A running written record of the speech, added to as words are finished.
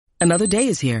Another day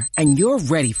is here, and you're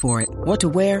ready for it. What to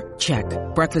wear? Check.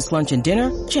 Breakfast, lunch, and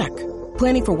dinner? Check.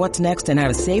 Planning for what's next and how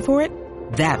to save for it?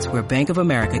 That's where Bank of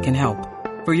America can help.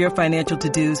 For your financial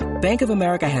to-dos, Bank of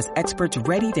America has experts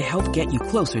ready to help get you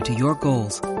closer to your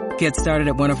goals. Get started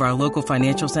at one of our local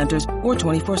financial centers or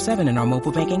 24/7 in our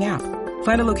mobile banking app.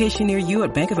 Find a location near you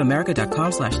at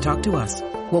bankofamerica.com/talktous.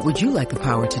 What would you like the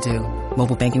power to do?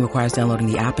 Mobile banking requires downloading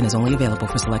the app and is only available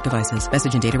for select devices.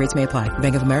 Message and data rates may apply.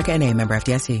 Bank of America NA, member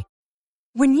FDIC.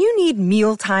 When you need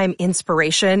mealtime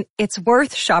inspiration, it's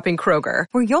worth shopping Kroger,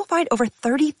 where you'll find over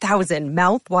 30,000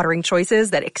 mouth-watering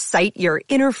choices that excite your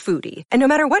inner foodie. And no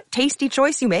matter what tasty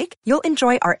choice you make, you'll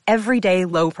enjoy our everyday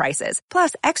low prices,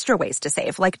 plus extra ways to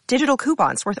save, like digital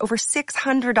coupons worth over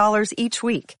 $600 each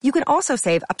week. You can also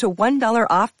save up to $1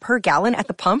 off per gallon at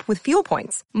the pump with fuel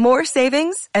points. More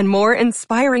savings and more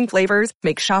inspiring flavors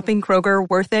make shopping Kroger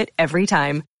worth it every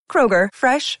time. Kroger,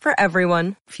 fresh for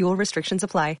everyone. Fuel restrictions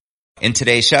apply. In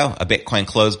today's show, a Bitcoin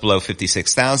close below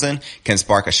 56,000 can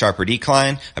spark a sharper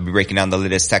decline. I'll be breaking down the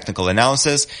latest technical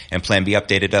analysis, and Plan B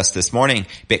updated us this morning.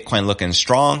 Bitcoin looking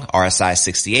strong, RSI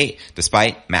 68,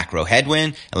 despite macro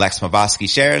headwind. Alex Mavosky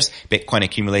shares Bitcoin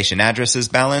accumulation addresses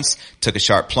balance took a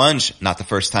sharp plunge. Not the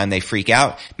first time they freak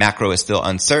out. Macro is still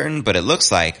uncertain, but it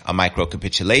looks like a micro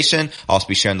capitulation. I'll also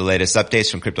be sharing the latest updates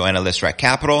from crypto analyst Rec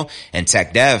Capital and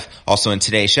Tech Dev. Also in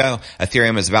today's show,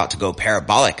 Ethereum is about to go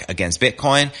parabolic against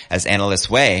Bitcoin as analysts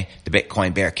weigh the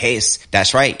Bitcoin bear case.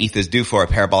 That's right, ETH is due for a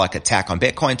parabolic attack on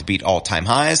Bitcoin to beat all-time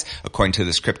highs, according to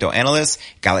this crypto analyst,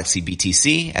 Galaxy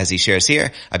BTC, as he shares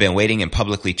here. I've been waiting and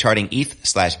publicly charting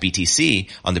ETH/BTC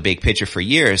on the big picture for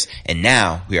years, and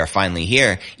now we are finally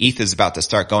here. ETH is about to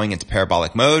start going into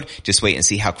parabolic mode. Just wait and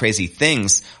see how crazy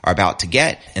things are about to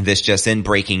get. And this just in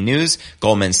breaking news,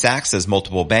 Goldman Sachs says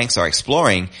multiple banks are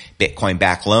exploring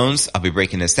Bitcoin-backed loans. I'll be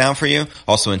breaking this down for you.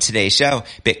 Also in today's show,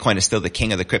 Bitcoin is still the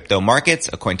king of the crypto markets,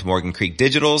 according to Morgan Creek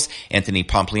Digital's Anthony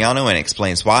Pompliano, and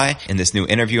explains why in this new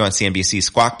interview on CNBC's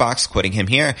Squawk Box, quoting him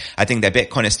here. I think that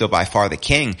Bitcoin is still by far the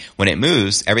king. When it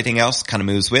moves, everything else kind of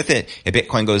moves with it. If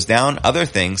Bitcoin goes down, other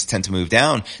things tend to move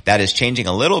down. That is changing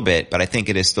a little bit, but I think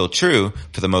it is still true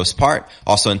for the most part.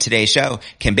 Also in today's show,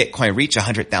 can Bitcoin reach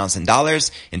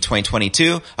 $100,000 in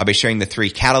 2022? I'll be sharing the 3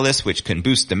 catalysts which can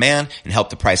boost demand and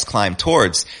help the price climb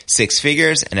towards 6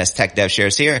 figures. And as Tech Dev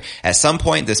shares here, at some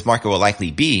point this market will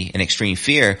likely be in extreme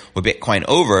fear with Bitcoin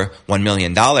over $1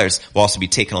 million. We'll also be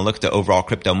taking a look at the overall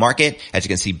crypto market. As you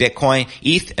can see, Bitcoin,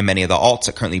 ETH, and many of the alts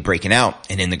are currently breaking out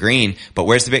and in the green. But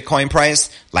where's the Bitcoin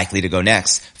price? Likely to go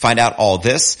next. Find out all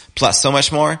this, plus so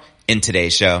much more in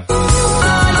today's show.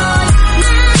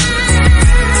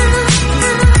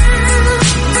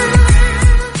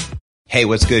 Hey,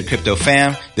 what's good, crypto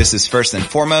fam? This is first and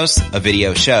foremost a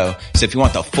video show. So if you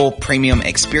want the full premium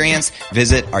experience,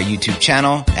 visit our YouTube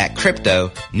channel at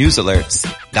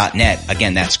cryptonewsalerts.net.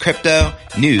 Again, that's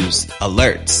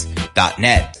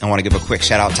cryptonewsalerts.net. I want to give a quick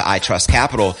shout out to iTrust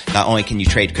Capital. Not only can you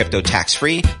trade crypto tax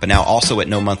free, but now also at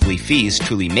no monthly fees,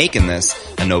 truly making this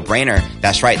a no-brainer.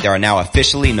 That's right. There are now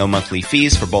officially no monthly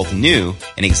fees for both new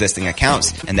and existing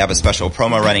accounts. And they have a special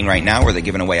promo running right now where they're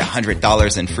giving away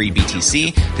 $100 in free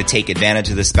BTC. To take advantage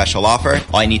of this special offer,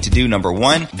 all you need to do, number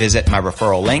 1, visit my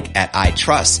referral link at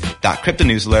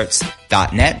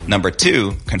itrust.cryptonewsalerts.net. Number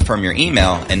 2, confirm your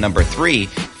email. And number 3,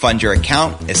 fund your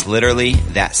account. It's literally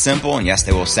that simple. And yes,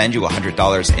 they will send you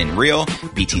 $100 in real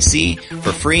BTC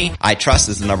for free. iTrust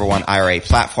is the number 1 IRA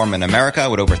platform in America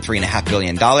with over $3.5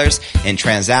 billion in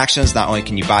transactions. Not only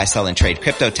can you buy, sell, and trade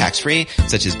crypto tax free,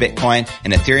 such as Bitcoin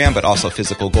and Ethereum, but also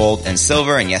physical gold and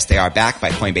silver. And yes, they are backed by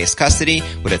Coinbase Custody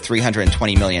with a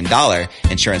 $320 million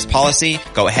insurance policy.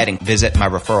 Go ahead and visit my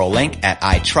referral link at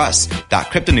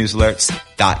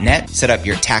itrust.cryptonewsalerts.net. Set up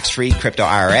your tax-free crypto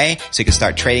IRA so you can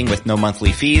start trading with no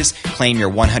monthly fees. Claim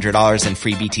your $100 in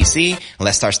free BTC. And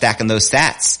let's start stacking those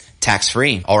sats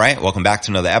tax-free. All right, welcome back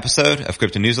to another episode of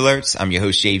Crypto News Alerts. I'm your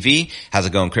host, JV. How's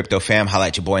it going, crypto fam?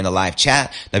 Highlight your boy in the live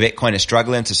chat. Now, Bitcoin is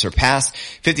struggling to surpass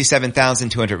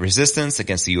 57,200 resistance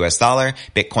against the US dollar.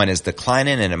 Bitcoin is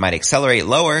declining and it might accelerate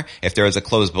lower if there is a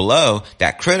close below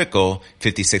that critical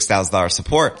 $56,000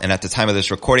 support. And at the time of this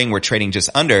recording, we're trading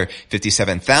just under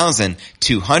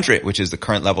 57,200, which is the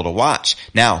current level to watch.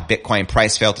 Now, Bitcoin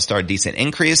price failed to start a decent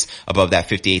increase above that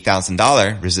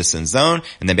 $58,000 resistance zone,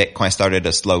 and then Bitcoin started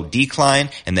to slow decline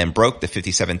and then broke the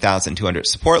 57,200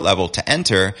 support level to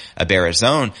enter a bearish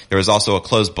zone. There was also a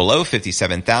close below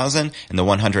 57,000 and the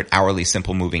 100 hourly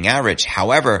simple moving average.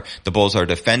 However, the bulls are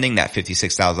defending that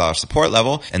 $56,000 support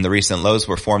level, and the recent lows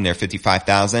were formed near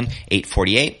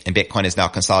 55,848, and Bitcoin is now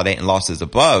consolidating losses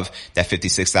above that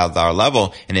 $56,000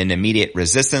 level, and an immediate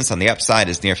resistance on the upside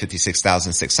is near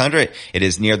 56,600. It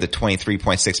is near the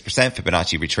 23.6%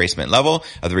 Fibonacci retracement level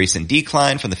of the recent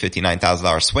decline from the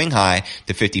 $59,000 swing high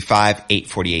to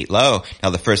 55,848 low. Now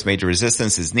the first major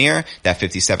resistance is near that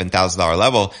 $57,000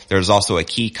 level. There is also a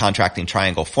key contracting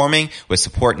triangle forming with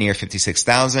support near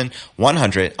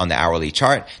 56,100 on the hourly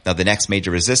chart. Now the next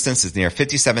major resistance is near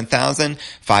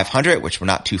 57,500, which we're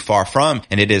not too far from,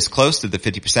 and it is close to the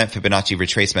 50% Fibonacci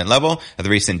retracement level of the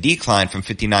recent decline from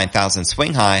 59,000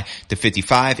 swing high to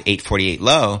 55,848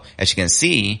 low, as you can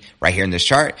see right here in this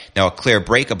chart. Now a clear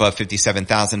break above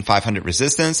 57,500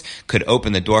 resistance could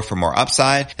open the door for more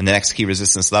upside, and the next key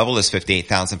resistance level is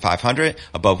 58,500,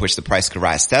 above which the price could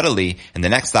rise steadily, and the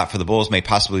next stop for the bulls may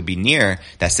possibly be near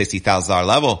that $60,000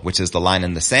 level, which is the line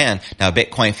in the sand. Now if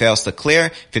Bitcoin fails to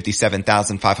clear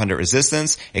 57,500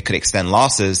 resistance, it could extend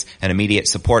losses, and immediate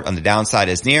support on the downside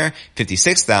is near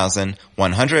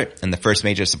 56,100, and the first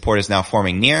major support is now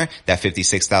forming near that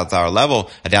 $56,000 level.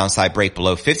 A downside break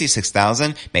below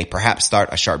 56,000 may perhaps start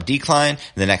a sharp decline,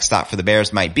 and the next stop for the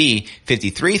bears might be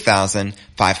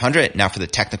 53,500. Now for the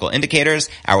technical indicators,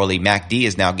 hourly MACD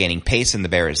is now gaining pace in the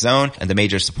bearish zone, and the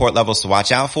major support levels to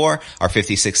watch out for are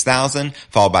 56,000,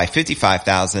 followed by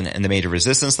 55,000, and the major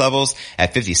resistance levels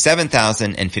at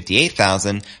 57,000 and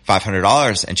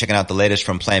 $58,500. And checking out the latest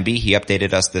from Plan B, he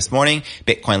updated us this morning.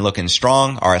 Bitcoin looking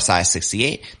strong, RSI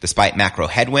 68, despite macro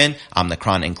headwind,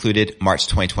 Omicron included, March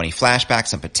 2020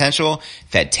 flashbacks and potential,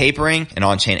 Fed tapering, and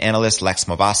on-chain analyst Lex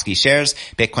Mavosky shares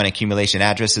Bitcoin accumulation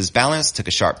addresses balance took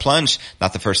a sharp plunge.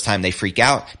 Not the first time they freak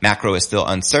out. Macro is still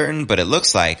uncertain, but it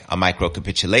looks like a micro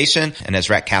capitulation. And as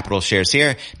Rec Capital shares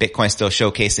here, Bitcoin still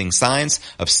showcasing signs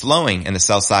of slowing in the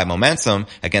sell side momentum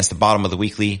against the bottom of the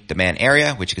weekly demand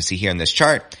area, which you can see here in this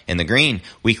chart in the green.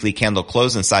 Weekly candle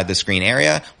close inside this green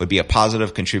area would be a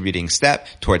positive contributing step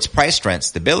towards price strength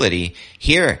stability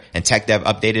here. And TechDev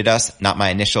updated us, not my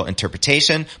initial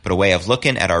interpretation, but a way of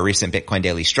looking at our recent Bitcoin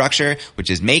daily structure, which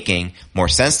is making more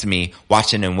sense to me,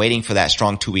 watching and waiting for that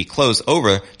strong 2-week close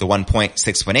over the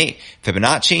 1.618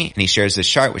 Fibonacci. And he shares this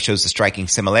chart, which shows the striking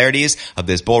similarities of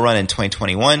this bull run in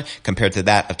 2021 compared to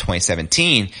that of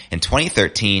 2017 and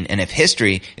 2013. And if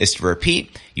history is to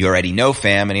repeat, you already know,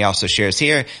 fam. And he also shares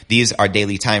here, these are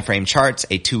daily time frame charts.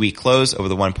 A 2-week close over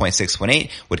the 1.618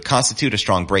 would constitute a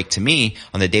strong break to me.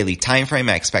 On the daily time frame,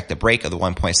 I expect a break of the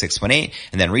 1.618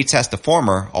 and then retest the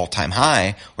former all-time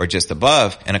high or just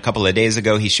above. And a couple of days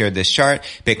ago, he shared this chart.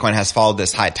 Bitcoin has followed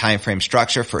this high time frame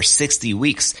structure for 60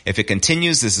 weeks. If it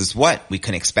continues, this is what we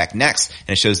can expect next.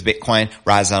 And it shows Bitcoin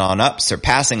rising on up,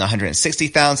 surpassing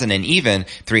 $160,000 and even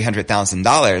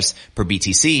 $300,000 per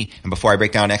BTC. And before I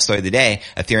break down next story of the day,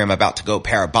 Ethereum about to go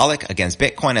parabolic against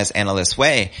Bitcoin as analysts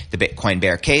weigh the Bitcoin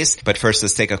bear case. But first,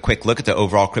 let's take a quick look at the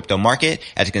overall crypto market.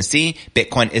 As you can see,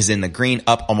 Bitcoin is in the green,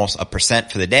 up almost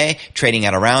 1% for the day, trading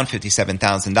at around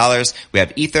 $57,000. We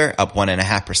have Ether up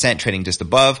 1.5%, trading just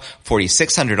above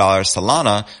 $4,600.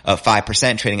 Solana up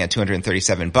 5%, trading at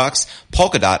 $237.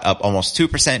 Polkadot up almost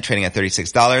 2%, trading at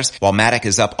 $36. While Matic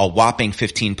is up a whopping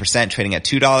 15%, trading at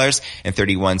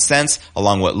 $2.31.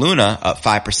 Along with Luna up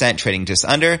 5%, trading just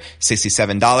under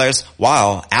 $67.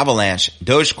 While Avalanche,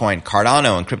 Dogecoin,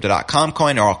 Cardano, and Crypto.com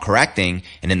coin are all correcting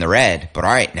and in the red. But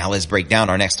alright, now let's break down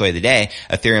our next story of the day.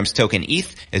 Ethereum's token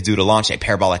ETH is due to launch a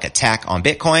parabolic attack on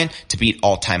Bitcoin to beat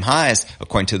all-time highs,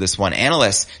 according to this one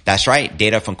analyst. That's right,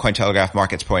 data from Cointelegraph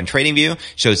Markets Pro and TradingView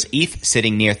shows ETH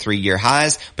sitting near 3-year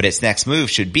highs, but its next move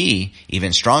should be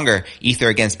even stronger. Ether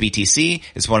against BTC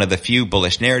is one of the few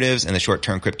bullish narratives in the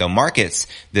short-term crypto markets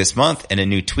this month. In a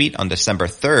new tweet on December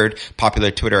 3rd,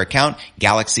 popular Twitter account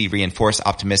Galaxy reinforced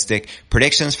optimistic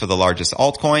predictions for the largest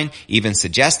altcoin, even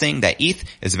suggesting that ETH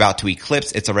is about to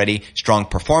eclipse its already strong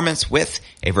performance with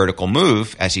a vertical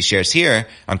move. As he shares here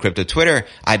on crypto Twitter,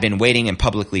 I've been waiting and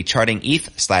publicly charting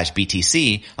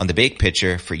ETH/BTC on the big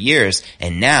picture for years,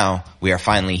 and now we are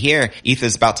finally here. ETH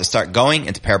is about to start going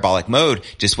into parabolic mode.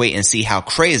 Just wait and see how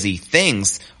crazy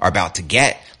things are about to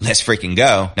get. Let's freaking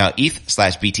go. Now,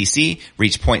 ETH/BTC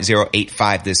reached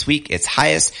 0.085 this week, its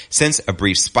highest since a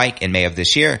brief spike in May of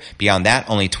this year. Beyond that,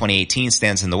 only 2018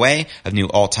 stands in the way of new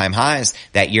all-time highs.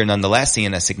 That year, nonetheless,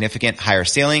 seeing a significant higher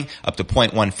ceiling up to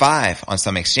 0.15 on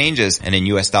some exchanges. And in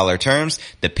US dollar terms,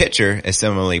 the picture is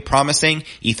similarly promising.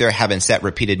 Ether having set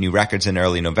repeated new records in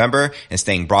early November and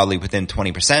staying broadly within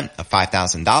 20% of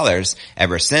 $5,000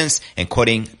 ever since. And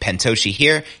quoting Pentoshi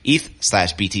here,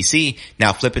 ETH/BTC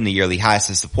now flipping the yearly highs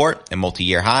to support and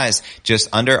multi-year highs just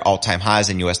under all-time highs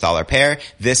in US dollar pair.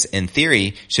 This, in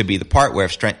theory, should be the part where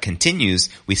if strength continues,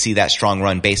 we see that strong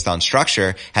run based on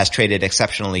structure has traded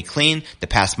exceptionally clean the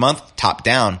past month, top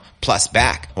down, plus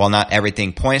back. While not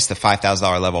everything points to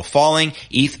 $5,000 level falling,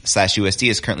 ETH/USD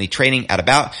is currently trading at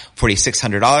about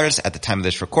 $4,600 at the time of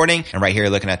this recording. And right here,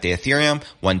 looking at the Ethereum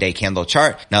one-day candle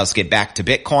chart. Now let's get back to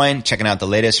Bitcoin. Checking out the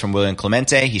latest from William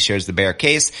Clemente. He shares the bear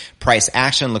case. Price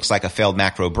action looks like a failed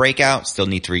macro breakout. Still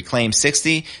need to reclaim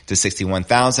 60 to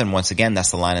 61,000. Once again, that's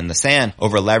the line in the sand.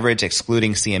 Over leverage,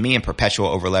 excluding CME, and perpetual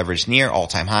over leverage near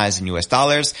all-time highs in US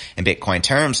dollars. In Bitcoin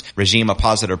terms, regime of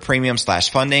positive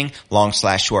premium/funding,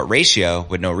 long/short ratio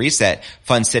with no reset,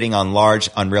 funds sitting on large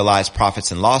unrealized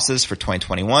profits and losses for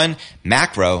 2021,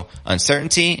 macro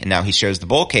uncertainty, and now he shares the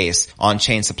bull case,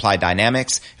 on-chain supply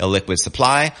dynamics, illiquid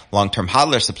supply, long-term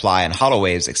hodler supply and hodl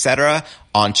waves, etc.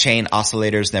 On-chain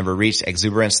oscillators never reached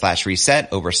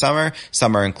exuberance/reset over summer.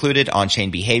 Some are included on-chain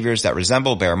behaviors that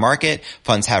resemble bear market.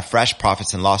 Funds have fresh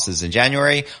profits and losses in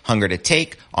January. Hunger to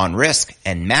take on risk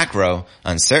and macro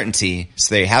uncertainty.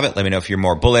 So there you have it. Let me know if you're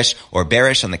more bullish or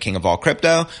bearish on the king of all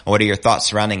crypto. And what are your thoughts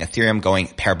surrounding Ethereum going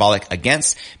parabolic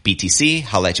against BTC?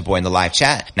 Holla at your boy in the live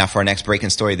chat. Now for our next breaking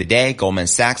story of the day, Goldman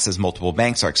Sachs says multiple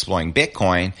banks are exploring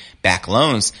Bitcoin backed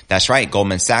loans. That's right.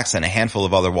 Goldman Sachs and a handful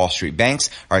of other Wall Street banks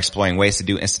are exploring ways to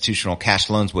do institutional cash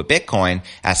loans with Bitcoin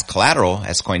as collateral,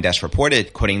 as CoinDesk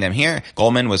reported. Quoting them here,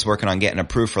 Goldman was working on getting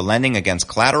approved for lending against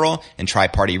collateral and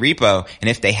tri-party repo. And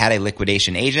if they had a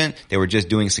liquidation agent, they were just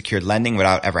doing secured lending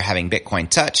without ever having Bitcoin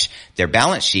touch their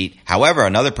balance sheet. However,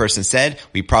 another person said,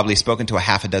 we've probably spoken to a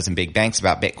half a dozen big banks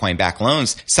about Bitcoin-backed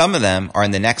loans. Some of them are in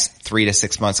the next 3 to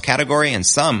 6 months category and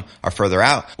some are further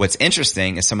out. What's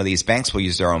interesting is some of these banks will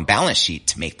use their own balance sheet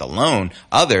to make the loan.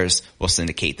 Others will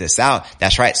syndicate this out.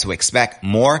 That's right. So expect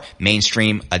more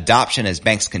mainstream adoption as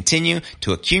banks continue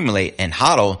to accumulate and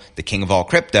hodl the king of all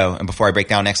crypto. And before I break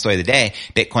down next story of the day,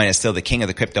 Bitcoin is still the king of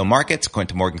the crypto markets, according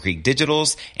to Morgan Creek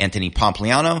Digital's Anthony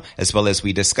Pompliano, as well as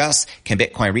we discuss, can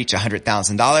Bitcoin reach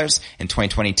 $100,000 in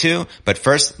 2022? But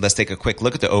first, let's take a quick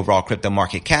look at the overall crypto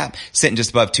market cap, sitting just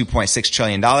above $2.6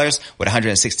 trillion with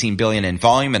 $116 billion in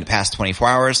volume in the past 24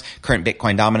 hours. Current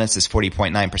Bitcoin dominance is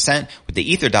 40.9%, with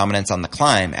the Ether dominance on the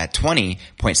climb at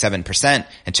 20.7%.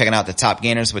 And checking out the top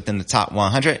gainers within the top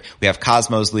 100, we have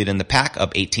Cosmos leading the pack,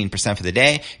 up 18% for the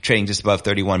day, trading just above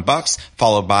 $31,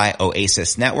 followed by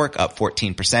Oasis Network, up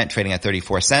 14%, trading at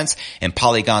 34 cents, and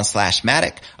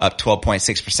Polygon/Matic, up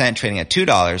 12.6%, trading at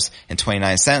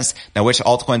 $2.29. Now, which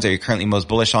altcoins are you currently most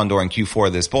bullish on during Q4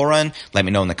 of this bull run? Let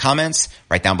me know in the comments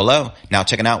right down below. Now,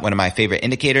 checking out one of my favorite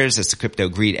indicators is the Crypto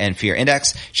Greed and Fear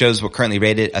Index. Shows we're currently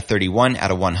rated a 31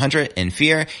 out of 100 in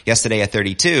fear. Yesterday a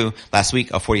 32, last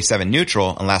week a 47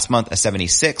 neutral, and last month a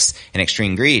 76 in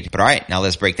extreme greed. But alright, now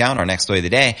let's break down our next story of the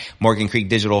day. Morgan Creek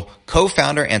Digital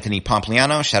co-founder Anthony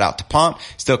Pompliano, shout out to Pomp,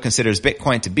 still considers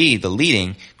Bitcoin to be the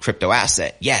leading crypto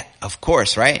asset. Yet, of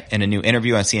course, right? In a new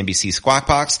interview on CNBC's Squawk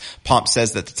Box, Pomp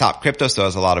says that the top crypto still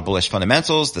has a lot of bullish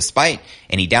fundamentals despite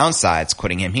any downsides.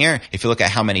 Quoting him here, if you look at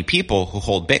how many people who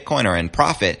hold Bitcoin are in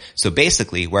profit, so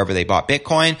basically wherever they bought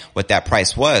Bitcoin, what that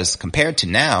price was compared to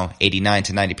now, 89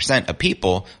 to 90% of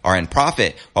people are in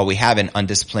profit. While we have an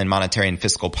undisciplined monetary and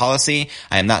fiscal policy,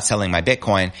 I am not selling my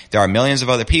Bitcoin. There are millions of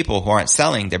other people who aren't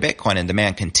selling their Bitcoin and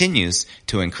demand continues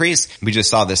to increase. We just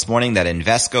saw this morning that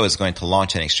Invesco is going to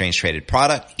launch an exchange traded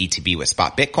product, ETB with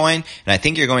spot Bitcoin. And I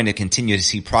think you're going to continue to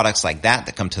see products like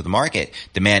that come to the market.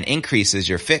 Demand increases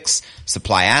your fixed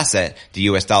supply asset. The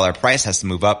US dollar price has to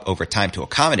move up over time to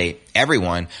accommodate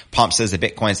everyone. Pomp says that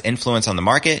Bitcoin's influence on the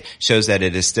market shows that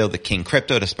it is still the king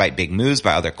crypto despite big moves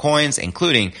by other coins,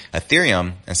 including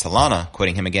Ethereum and Solana.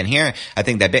 Quoting him again here, I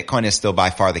think that Bitcoin is still by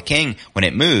far the king. When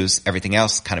it moves, everything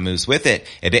else kind of moves with it.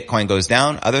 If Bitcoin goes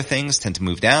down, other things tend to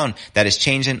move down. That is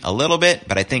changing a little bit,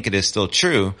 but I think it is still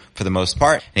true for the most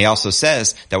part. And he also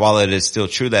says that while it is still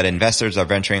true that investors are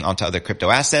venturing onto other crypto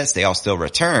assets, they all still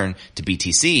return to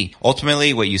BTC.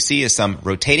 Ultimately, what you see is some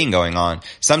rotating going on.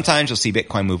 Sometimes you'll see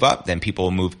Bitcoin move up, then people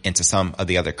will move into some of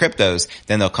the other cryptos,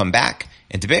 then they'll come back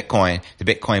into Bitcoin. The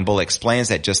Bitcoin bull explains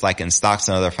that just like in stocks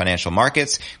and other financial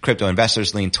markets, crypto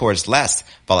investors lean towards less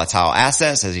volatile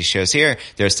assets. As he shows here,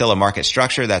 there's still a market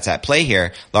structure that's at play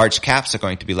here. Large caps are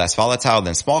going to be less volatile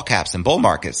than small caps in bull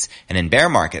markets and in bear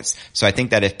markets. So I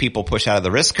think that if people push out of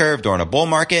the risk curve during a bull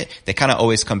market, they kind of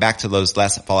always come back to those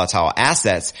less volatile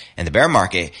assets in the bear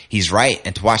market. He's right.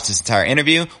 And to watch this entire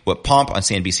interview with Pomp on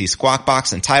CNBC Squawk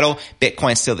Box entitled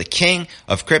Bitcoin Still the King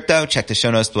of Crypto, check the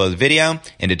show notes below the video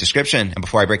in the description. And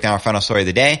before I break down our final story of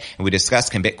the day, and we discuss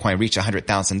can Bitcoin reach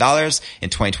 $100,000 in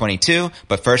 2022,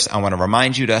 but first I want to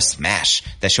remind you to smash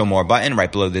that show more button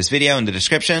right below this video in the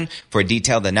description for a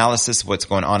detailed analysis of what's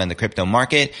going on in the crypto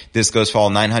market. This goes for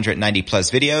all 990 plus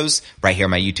videos right here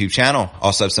on my YouTube channel.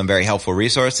 Also have some very helpful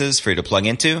resources for you to plug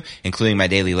into, including my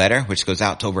daily letter, which goes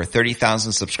out to over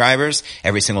 30,000 subscribers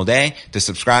every single day. To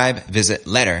subscribe, visit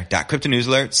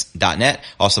letter.cryptonewsalerts.net.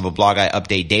 Also have a blog I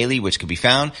update daily, which can be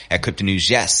found at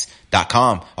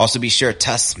cryptonewsyes.com. Also be sure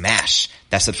to smash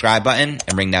that subscribe button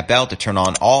and ring that bell to turn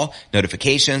on all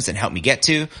notifications and help me get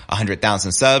to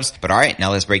 100,000 subs. But all right,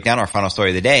 now let's break down our final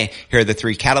story of the day. Here are the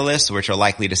three catalysts which are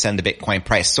likely to send the Bitcoin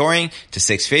price soaring to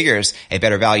six figures. A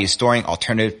better value storing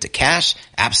alternative to cash?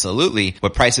 Absolutely.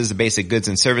 What prices of basic goods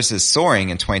and services soaring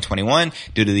in 2021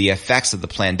 due to the effects of the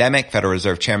pandemic? Federal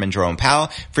Reserve Chairman Jerome Powell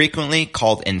frequently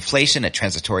called inflation a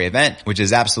transitory event, which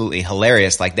is absolutely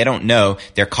hilarious. Like they don't know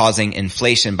they're causing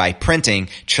inflation by printing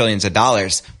trillions of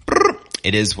dollars.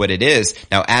 It is what it is.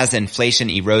 Now, as inflation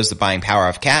erodes the buying power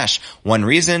of cash, one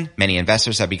reason many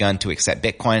investors have begun to accept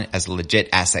Bitcoin as a legit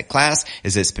asset class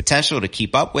is its potential to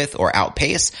keep up with or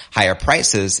outpace higher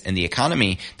prices in the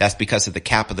economy. That's because of the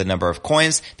cap of the number of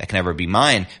coins that can ever be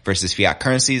mined versus fiat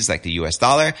currencies like the US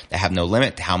dollar that have no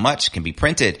limit to how much can be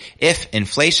printed. If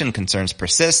inflation concerns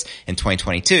persist in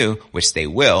 2022, which they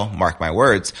will, mark my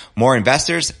words, more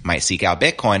investors might seek out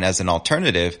Bitcoin as an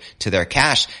alternative to their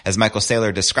cash. As Michael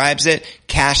Saylor describes it,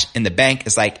 cash in the bank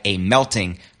is like a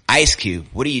melting ice cube.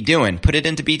 What are you doing? Put it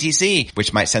into BTC,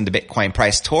 which might send the Bitcoin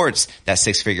price towards that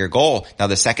six-figure goal. Now,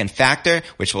 the second factor,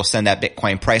 which will send that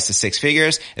Bitcoin price to six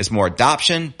figures, is more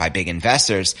adoption by big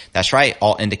investors. That's right.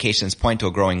 All indications point to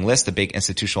a growing list of big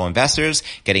institutional investors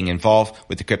getting involved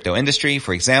with the crypto industry.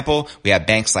 For example, we have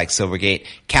banks like Silvergate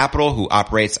Capital, who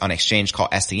operates on an exchange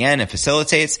called SDN and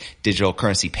facilitates digital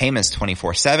currency payments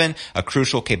 24/7, a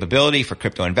crucial capability for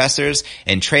crypto investors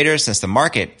and traders since the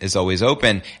market is always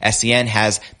open. SDN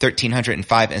has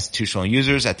 1,305 institutional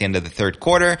users at the end of the third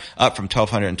quarter, up from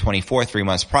 1,224 3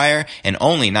 months prior, and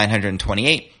only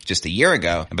 928 just a year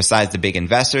ago. And besides the big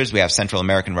investors, we have Central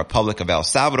American Republic of El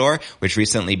Salvador, which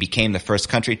recently became the first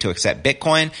country to accept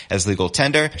Bitcoin as legal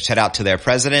tender. Shout out to their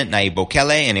president, Nayib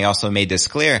Bukele, and he also made this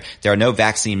clear. There are no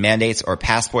vaccine mandates or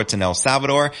passports in El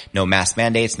Salvador, no mask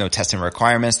mandates, no testing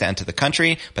requirements to enter the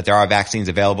country, but there are vaccines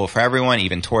available for everyone,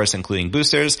 even tourists, including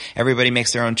boosters. Everybody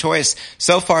makes their own choice.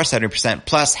 So far, 70%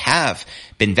 plus have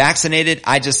been vaccinated.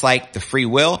 I just like the free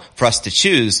will for us to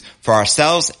choose for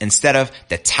ourselves instead of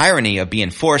the tyranny of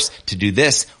being forced to do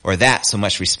this or that. So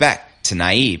much respect to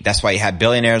Nayib. That's why you have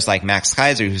billionaires like Max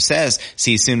Kaiser who says,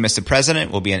 "See you soon, Mr.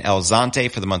 President. We'll be in El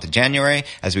Zante for the month of January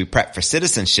as we prep for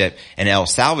citizenship in El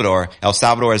Salvador." El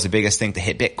Salvador is the biggest thing to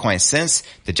hit Bitcoin since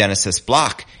the Genesis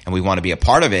block, and we want to be a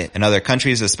part of it. And other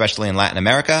countries, especially in Latin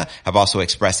America, have also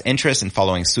expressed interest in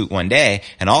following suit one day.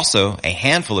 And also, a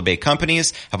handful of big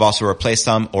companies have also replaced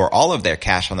some or all of their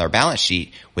cash on their balance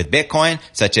sheet with Bitcoin,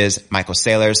 such as Michael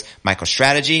Saylor's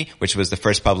MicroStrategy, which was the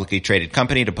first publicly traded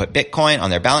company to put Bitcoin on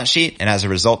their balance sheet. And as a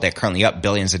result, they're currently up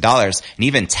billions of dollars. And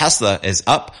even Tesla is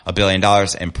up $1 billion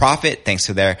in profit thanks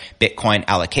to their Bitcoin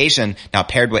allocation. Now,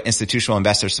 paired with institutional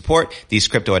investor support, these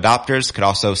crypto adopters could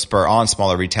also spur on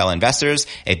smaller retail investors.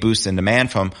 A boost in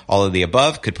demand from all of the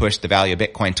above could push the value of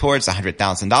Bitcoin towards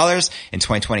 $100,000 in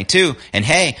 2022. And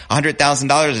hey,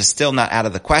 $100,000 is still not out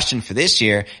of the question for this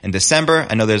year. In December,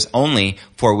 I know there's only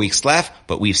 4 weeks left,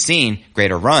 but we've seen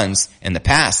greater runs in the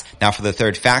past. Now, for the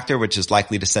third factor, which is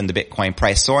likely to send the Bitcoin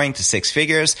price soaring to six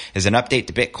figures, is an update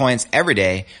to Bitcoin's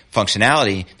everyday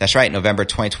functionality. That's right. November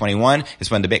 2021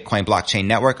 is when the Bitcoin blockchain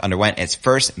network underwent its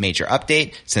first major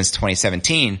update since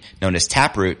 2017, known as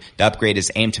Taproot. The upgrade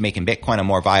is aimed to making Bitcoin a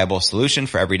more viable solution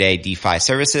for everyday DeFi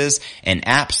services and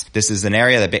apps. This is an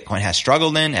area that Bitcoin has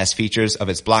struggled in, as features of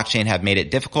its blockchain have made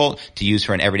it difficult to use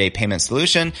for an everyday payment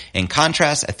solution. In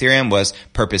contrast, Ethereum was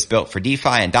purpose-built for DeFi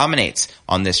and dominates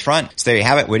on this front. So there you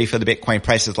have it. Where do you feel the Bitcoin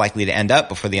price is likely to end up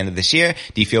before the end of this year?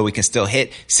 Do you feel we can still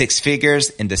hit six figures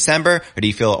in December, or do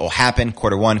you feel it will happen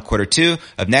quarter one, quarter two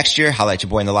of next year? Holla at your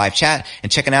boy in the live chat.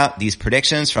 And checking out these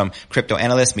predictions from crypto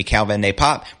analyst Mikhail Van de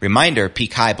Poppe. Reminder,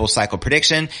 peak high bull cycle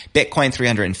prediction, Bitcoin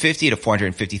 $350,000 to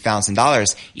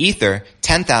 $450,000, Ether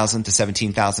 $10,000 to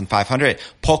 $17,500,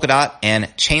 Polkadot and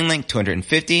Chainlink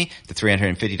 $250 to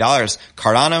 $350,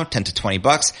 Cardano $10 to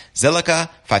 $20, Zilliqa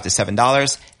 $5 to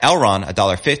 $7, Elrond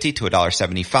 $1.50 to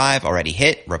 $1.75 already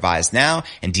hit, revised now,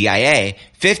 and DIA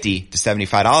 $50 to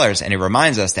 $75. And it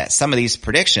reminds us that some of these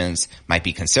predictions might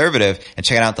be conservative. And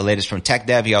checking out the latest from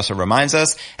TechDev, he also reminds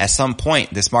us at some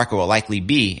point this market will likely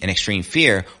be in extreme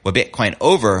fear with Bitcoin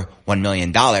over $1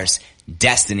 million.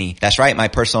 destiny. That's right. My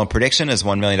personal prediction is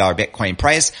 $1 million Bitcoin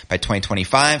price by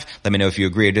 2025. Let me know if you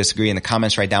agree or disagree in the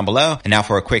comments right down below. And now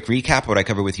for a quick recap of what I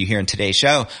covered with you here in today's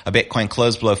show. A Bitcoin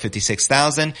closed below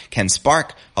 56,000 can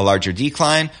spark a larger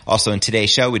decline. Also in today's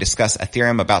show, we discuss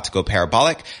Ethereum about to go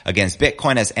parabolic against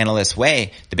Bitcoin as analysts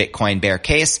weigh the Bitcoin bear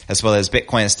case, as well as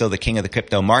Bitcoin is still the king of the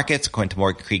crypto markets, according to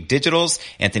Morgan Creek Digital's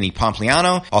Anthony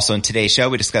Pompliano. Also in today's show,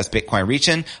 we discuss Bitcoin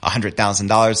reaching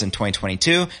 $100,000 in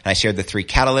 2022. And I shared the 3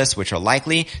 catalysts which are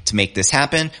likely to make this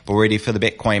happen, but where do you feel the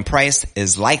Bitcoin price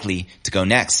is likely to go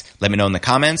next? Let me know in the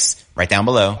comments right down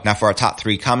below. Now for our top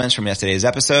 3 comments from yesterday's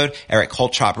episode, Eric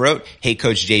Holtrop wrote, "Hey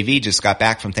Coach JV, just got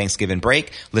back from Thanksgiving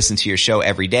break. Listen to your show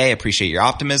every day. Appreciate your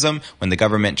optimism. When the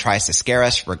government tries to scare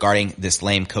us regarding this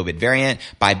lame COVID variant,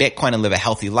 buy Bitcoin and live a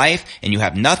healthy life, and you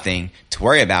have nothing to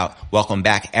worry about. Welcome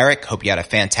back, Eric. Hope you had a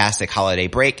fantastic holiday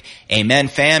break." Amen,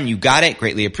 fam. You got it.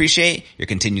 Greatly appreciate your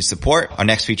continued support. Our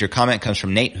next featured comment comes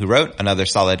from Nate, who wrote, "Another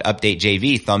solid update,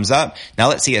 JV. Thumbs up. Now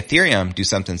let's see Ethereum do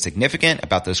something significant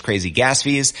about those crazy gas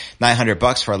fees.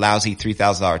 $900 for a lousy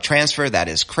 $3,000 transfer. That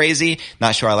is crazy.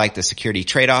 Not sure I like the security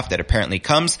trade-off that apparently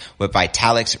comes with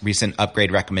Vitalik's recent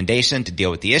upgrade recommendation to deal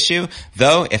with the issue.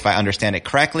 Though, if I understand it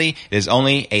correctly, it is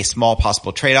only a small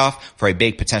possible trade-off for a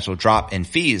big potential drop in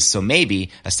fees. So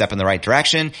maybe a step in the right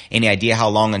direction. Any idea how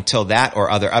long until that or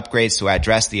other upgrades to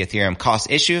address the Ethereum cost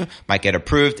issue might get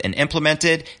approved and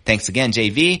implemented? Thanks again,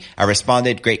 JV." I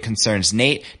responded, "Great concerns,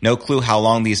 Nate. No clue how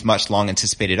long these much long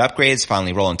anticipated upgrades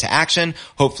finally roll into action.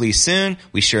 Hopefully soon.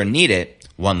 We sure need it.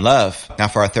 One love." Now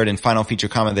for our third and final feature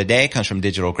comment of the day comes from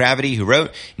Digital Gravity, who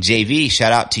wrote, "JV,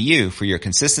 shout out to you for your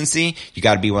consistency. You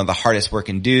got to be one of the hardest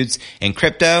working dudes in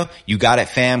crypto. You got it,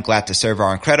 fam. Glad to serve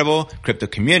our incredible crypto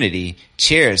community.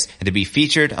 Cheers." And to be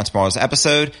featured on tomorrow's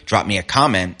episode, drop me a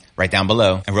comment right down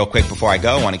below. And real quick before I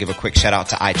go, I want to give a quick shout out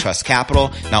to iTrust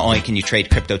Capital. Not only can you trade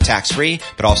crypto tax free,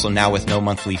 but also now with no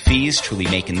monthly fees, truly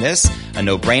making this a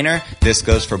no-brainer. This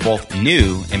goes for both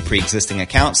new and pre-existing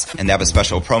accounts, and they have a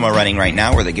special promo running right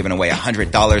now where they're giving away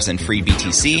 $100 in free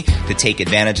BTC. To take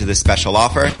advantage of this special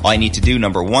offer, all I need to do,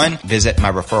 number 1, visit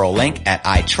my referral link at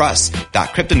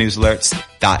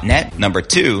itrust.cryptonewsalerts.net. Number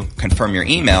 2, confirm your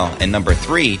email. And number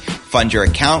 3, fund your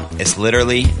account. It's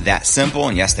literally that simple.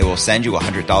 And yes, they will send you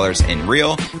 $100 in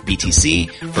real BTC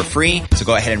for free. So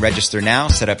go ahead and register now.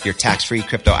 Set up your tax-free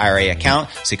crypto IRA account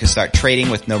so you can start trading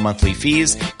with no monthly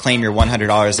fees. Claim your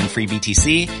 $100 in free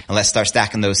BTC, and let's start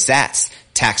stacking those sats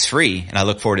tax-free. And I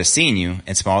look forward to seeing you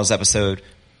in tomorrow's episode.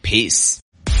 Peace.